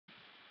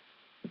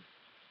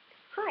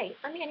Hi,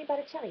 I'm Annie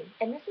Botticelli,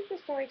 and this is the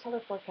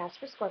Storyteller Forecast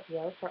for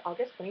Scorpio for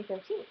August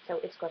 2013. So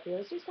if Scorpio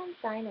is your sun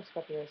sign, if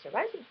Scorpio is your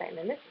rising sign,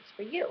 then this is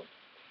for you.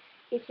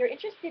 If you're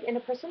interested in a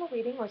personal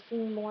reading or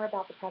seeing more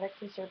about the products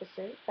and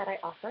services that I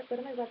offer, go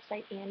to my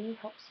website,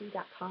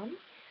 anniehelpsyou.com.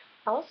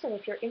 Also,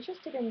 if you're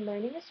interested in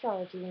learning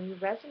astrology and you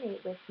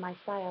resonate with my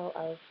style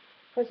of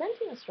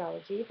presenting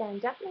astrology, then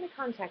definitely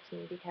contact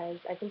me because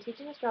I've been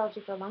teaching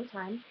astrology for a long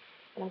time,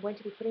 and I'm going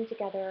to be putting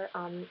together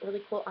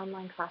really cool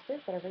online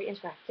classes that are very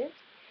interactive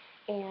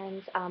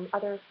and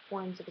other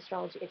forms of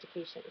astrology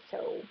education.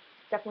 So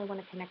definitely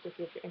want to connect with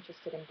you if you're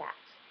interested in that.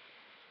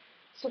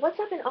 So what's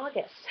up in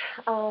August?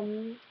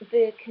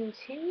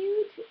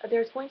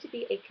 There's going to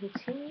be a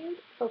continued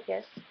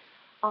focus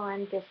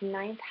on this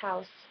ninth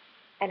house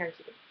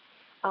energy.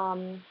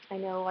 I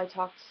know I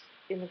talked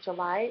in the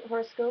July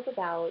horoscope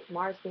about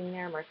Mars being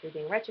there, Mercury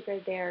being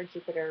retrograde there,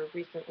 Jupiter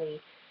recently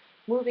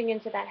moving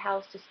into that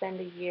house to spend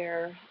a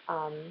year.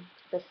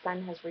 The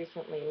Sun has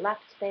recently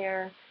left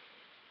there.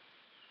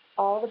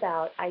 All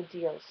about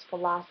ideals,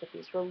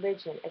 philosophies,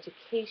 religion,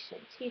 education,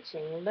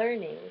 teaching,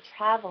 learning,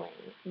 traveling,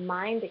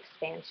 mind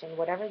expansion,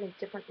 whatever the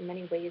different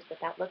many ways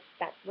that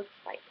looks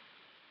like.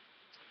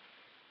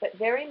 But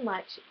very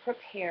much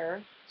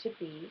prepare to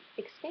be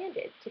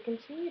expanded, to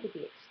continue to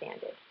be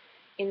expanded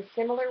in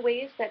similar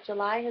ways that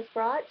July has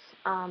brought,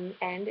 and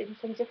in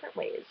some different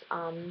ways.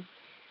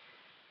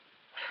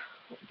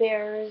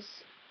 There's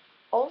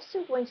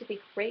also going to be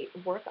great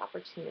work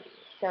opportunities.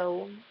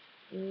 So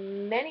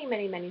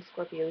many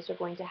Scorpios are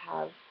going to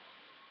have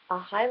a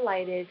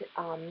highlighted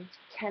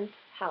 10th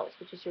house,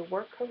 which is your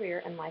work,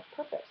 career, and life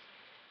purpose.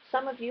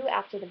 Some of you,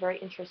 after the very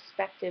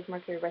introspective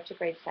Mercury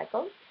retrograde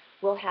cycle,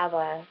 will have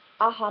a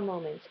aha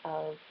moment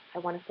of, I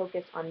want to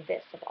focus on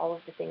this, of all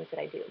of the things that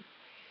I do.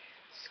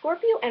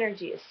 Scorpio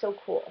energy is so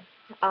cool.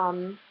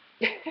 Um,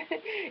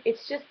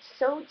 it's just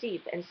so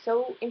deep and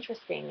so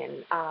interesting,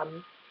 and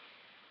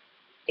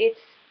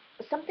it's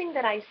something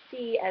that I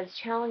see as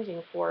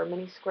challenging for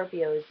many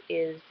Scorpios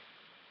is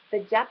the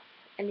depth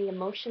and the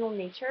emotional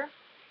nature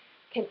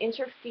can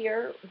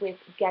interfere with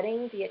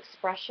getting the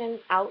expression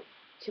out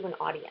to an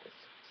audience.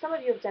 Some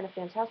of you have done a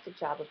fantastic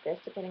job of this,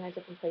 depending on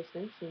different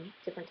placements and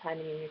different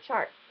timing in your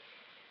chart.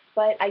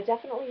 But I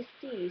definitely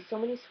see so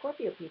many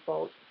Scorpio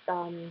people,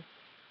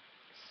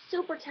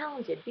 super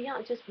talented,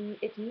 beyond just,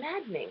 it's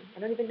maddening. I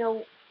don't even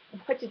know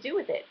what to do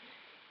with it.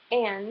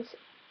 And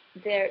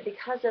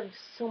because of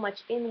so much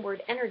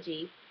inward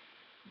energy,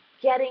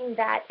 getting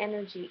that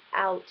energy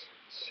out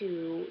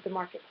to the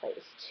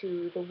marketplace,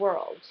 to the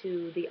world,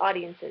 to the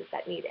audiences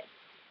that need it,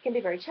 can be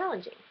very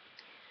challenging.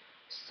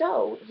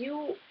 So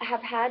you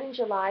have had in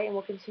July and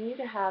will continue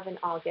to have in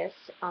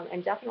August,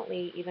 and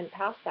definitely even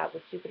past that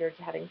with Jupiter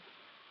having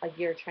a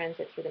year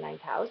transit through the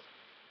ninth house,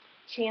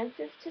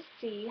 chances to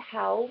see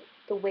how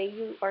the way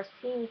you are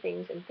seeing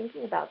things and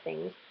thinking about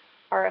things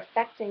are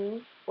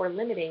affecting or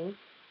limiting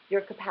your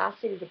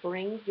capacity to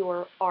bring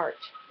your art,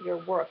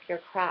 your work, your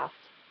craft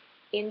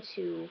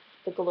into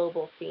the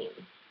global theme,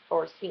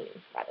 or scene,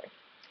 rather.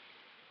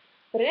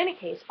 But in any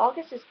case,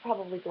 August is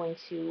probably going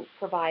to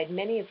provide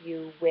many of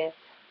you with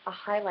a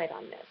highlight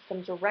on this,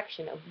 some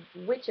direction of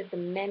which of the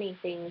many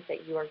things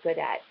that you are good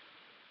at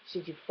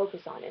should you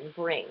focus on and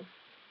bring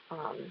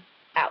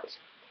out.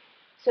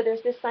 So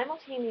there's this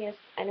simultaneous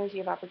energy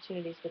of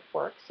opportunities with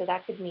work. So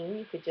that could mean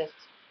you could just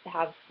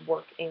have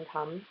work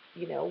income,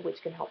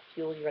 which can help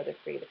fuel your other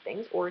creative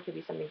things, or it could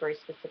be something very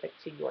specific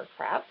to your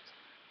craft.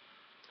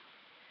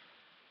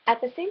 At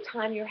the same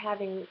time, you're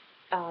having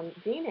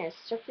Venus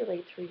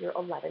circulate through your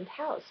 11th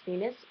house.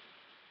 Venus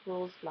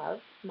rules love,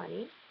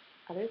 money,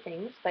 other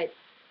things, but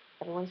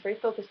everyone's very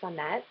focused on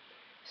that.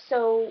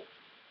 So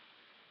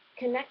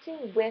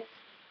connecting with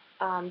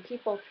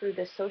people through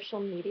the social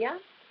media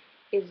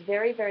is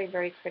very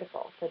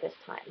critical for this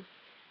time.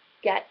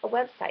 Get a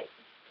website.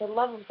 For the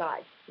love of God,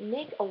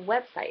 make a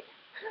website.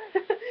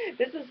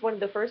 This is one of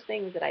the first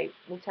things that I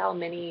will tell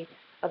many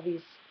of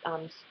these,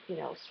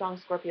 strong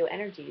Scorpio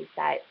energies,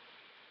 that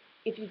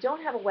if you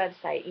don't have a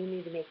website, you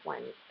need to make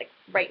one, like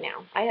right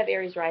now. I have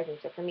Aries rising,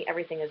 so for me,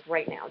 everything is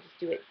right now. Just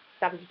do it.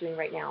 Stop what you're doing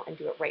right now and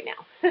do it right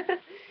now.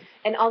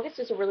 And August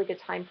is a really good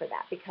time for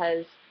that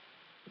because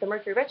the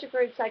Mercury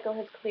retrograde cycle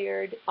has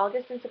cleared.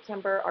 August and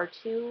September are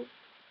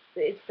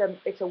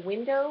it's a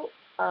window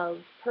of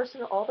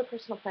all the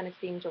personal planets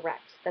being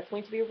direct. That's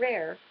going to be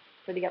rare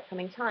for the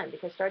upcoming time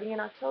because starting in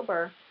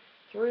October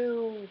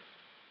through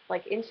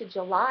like into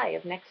July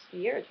of next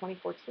year,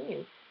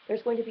 2014,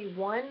 there's going to be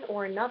one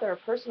or another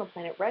personal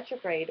planet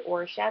retrograde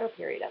or a shadow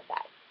period of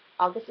that.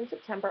 August and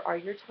September are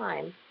your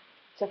time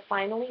to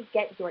finally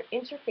get your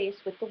interface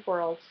with the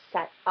world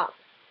set up.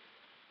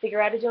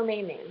 Figure out a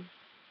domain name.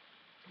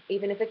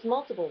 Even if it's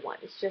multiple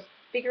ones, just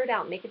figure it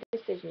out, make a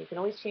decision. You can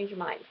always change your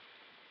mind.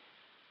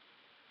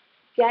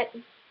 Get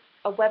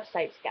a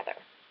website together.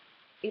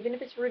 Even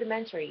if it's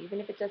rudimentary,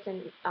 even if it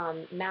doesn't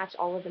match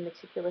all of the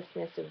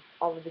meticulousness of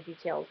all of the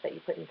details that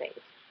you put in things.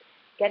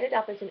 Get it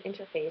up as an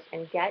interface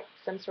and get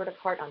some sort of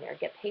cart on there.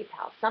 Get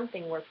PayPal,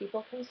 something where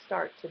people can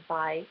start to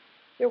buy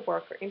your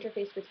work or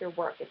interface with your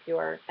work. If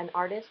you're an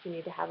artist, you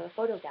need to have a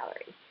photo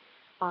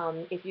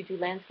gallery. If you do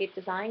landscape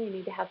design, you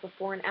need to have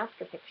before and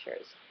after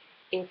pictures.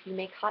 If you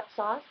make hot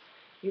sauce,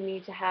 you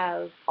need to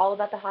have all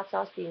about the hot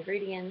sauce, the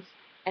ingredients,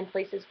 and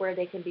places where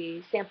they can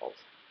be sampled.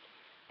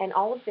 And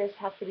all of this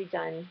has to be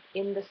done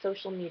in the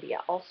social media,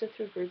 also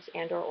through groups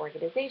and or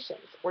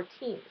organizations or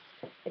teams.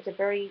 It's a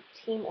very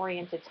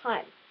team-oriented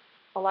time.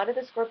 A lot of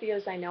the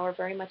Scorpios I know are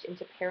very much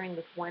into pairing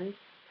with one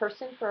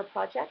person for a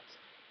project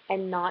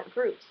and not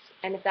groups.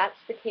 And if that's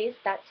the case,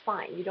 that's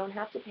fine. You don't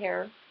have to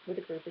pair with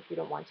a group if you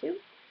don't want to,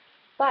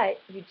 but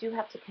you do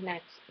have to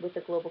connect with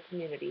the global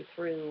community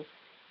through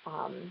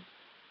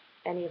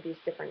any of these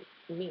different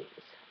means.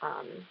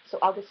 So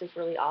August is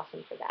really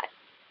awesome for that.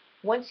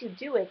 Once you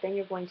do it, then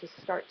you're going to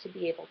start to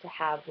be able to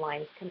have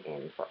lines come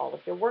in for all of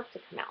your work to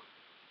come out.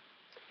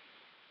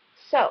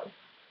 So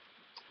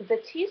the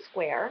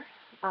T-square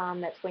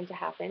that's going to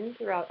happen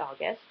throughout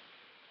August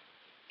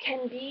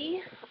can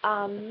be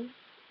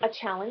a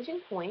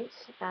challenging point,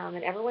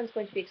 and everyone's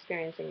going to be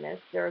experiencing this.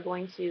 There are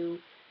going to,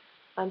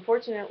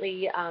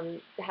 unfortunately,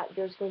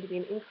 there's going to be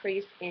an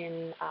increase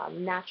in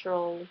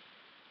natural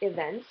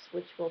events,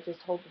 which will just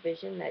hold the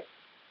vision that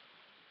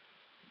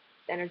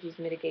energies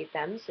mitigate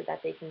them so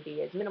that they can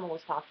be as minimal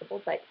as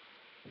possible, but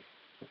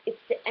it's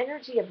the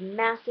energy of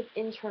massive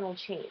internal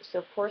change. So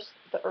of course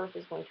the earth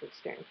is going to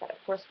experience that. Of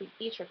course we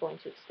each are going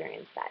to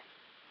experience that.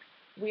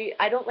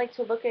 I don't like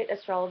to look at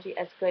astrology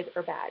as good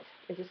or bad.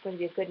 Is this going to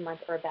be a good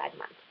month or a bad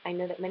month? I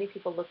know that many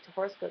people look to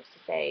horoscopes to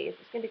say, is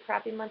this going to be a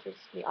crappy month or is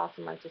this going to be an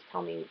awesome month? Just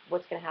tell me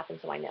what's going to happen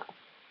so I know.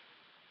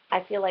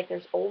 I feel like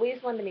there's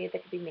always lemonade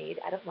that can be made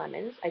out of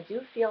lemons. I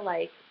do feel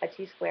like a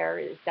T-square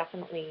is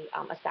definitely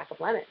a stack of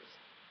lemons.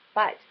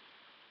 But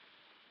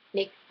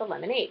make the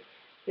lemonade.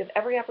 You have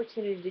every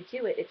opportunity to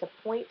do it. It's a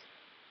point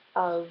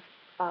of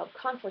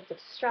conflict, of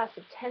stress,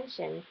 of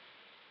tension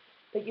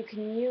that you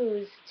can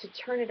use to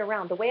turn it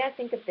around. The way I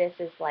think of this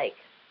is like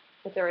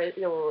if there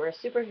were a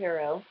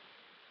superhero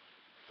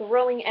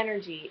throwing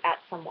energy at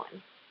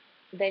someone,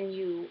 then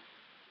you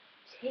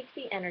take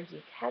the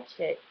energy, catch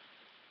it,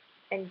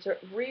 and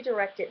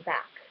redirect it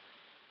back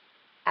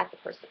at the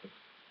person.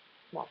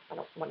 Well, I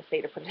don't want to say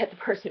to put it at the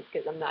person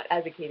because I'm not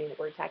advocating that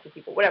we're attacking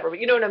people, whatever, but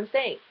you know what I'm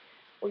saying.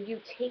 Where you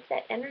take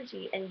that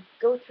energy and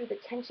go through the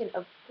tension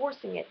of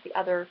forcing it the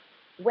other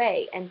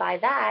way, and by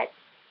that,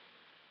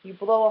 you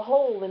blow a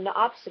hole in the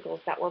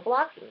obstacles that were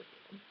blocking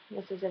you.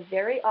 This is a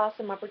very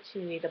awesome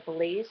opportunity to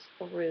blaze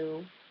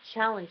through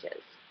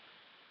challenges.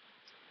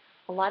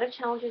 A lot of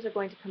challenges are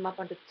going to come up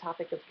under the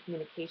topic of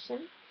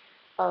communication,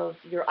 of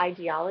your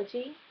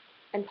ideology,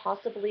 and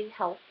possibly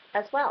health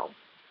as well,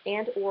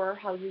 and or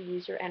how you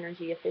use your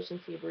energy,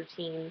 efficiency,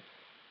 routine,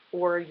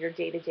 or your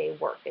day-to-day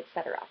work,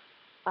 etc.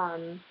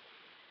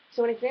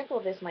 So an example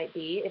of this might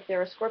be if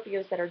there are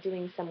Scorpios that are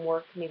doing some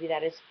work maybe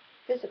that is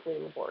physically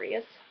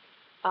laborious,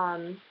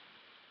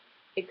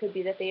 it could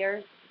be that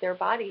their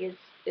body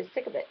is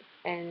sick of it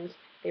and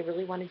they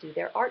really want to do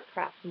their art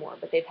craft more,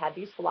 but they've had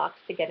these blocks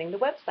to getting the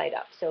website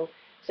up. So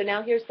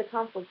now here's the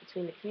conflict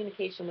between the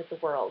communication with the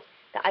world,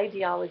 the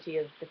ideology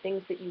of the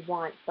things that you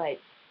want, but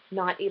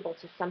not able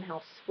to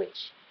somehow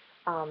switch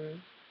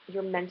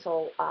your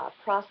mental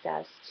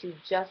process to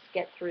just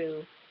get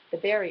through the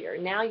barrier.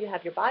 Now you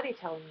have your body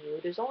telling you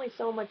there's only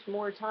so much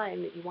more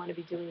time that you want to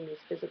be doing these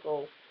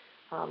physical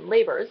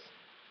labors,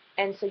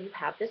 and so you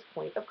have this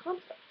point of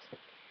conflict.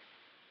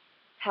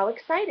 How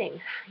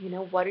exciting. You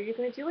know, what are you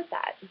going to do with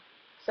that?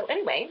 So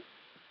anyway,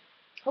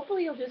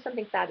 hopefully you'll do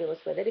something fabulous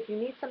with it. If you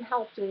need some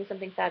help doing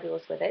something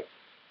fabulous with it,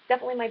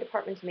 definitely my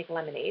department to make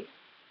lemonade.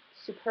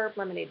 Superb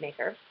lemonade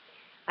maker.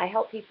 I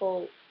help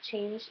people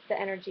change the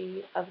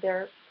energy of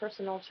their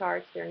personal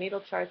charts, their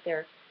natal chart,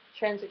 their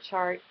transit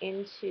chart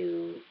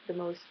into the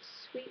most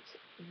sweet,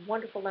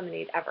 wonderful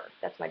lemonade ever.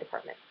 That's my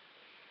department.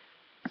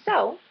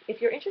 So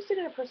if you're interested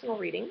in a personal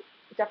reading,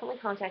 definitely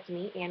contact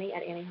me, Annie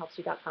at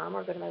anniehelpsyou.com,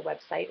 or go to my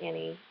website,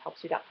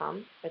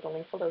 anniehelpsyou.com, with a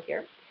link below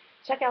here.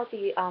 Check out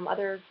the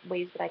other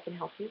ways that I can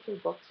help you through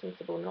books and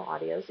subliminal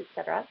audios,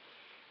 etc.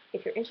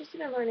 If you're interested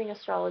in learning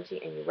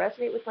astrology and you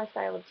resonate with my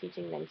style of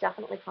teaching, then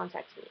definitely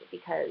contact me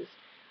because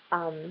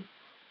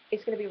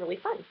it's going to be really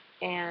fun.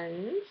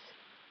 And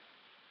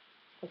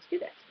let's do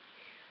this.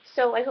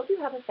 So I hope you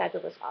have a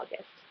fabulous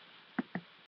August.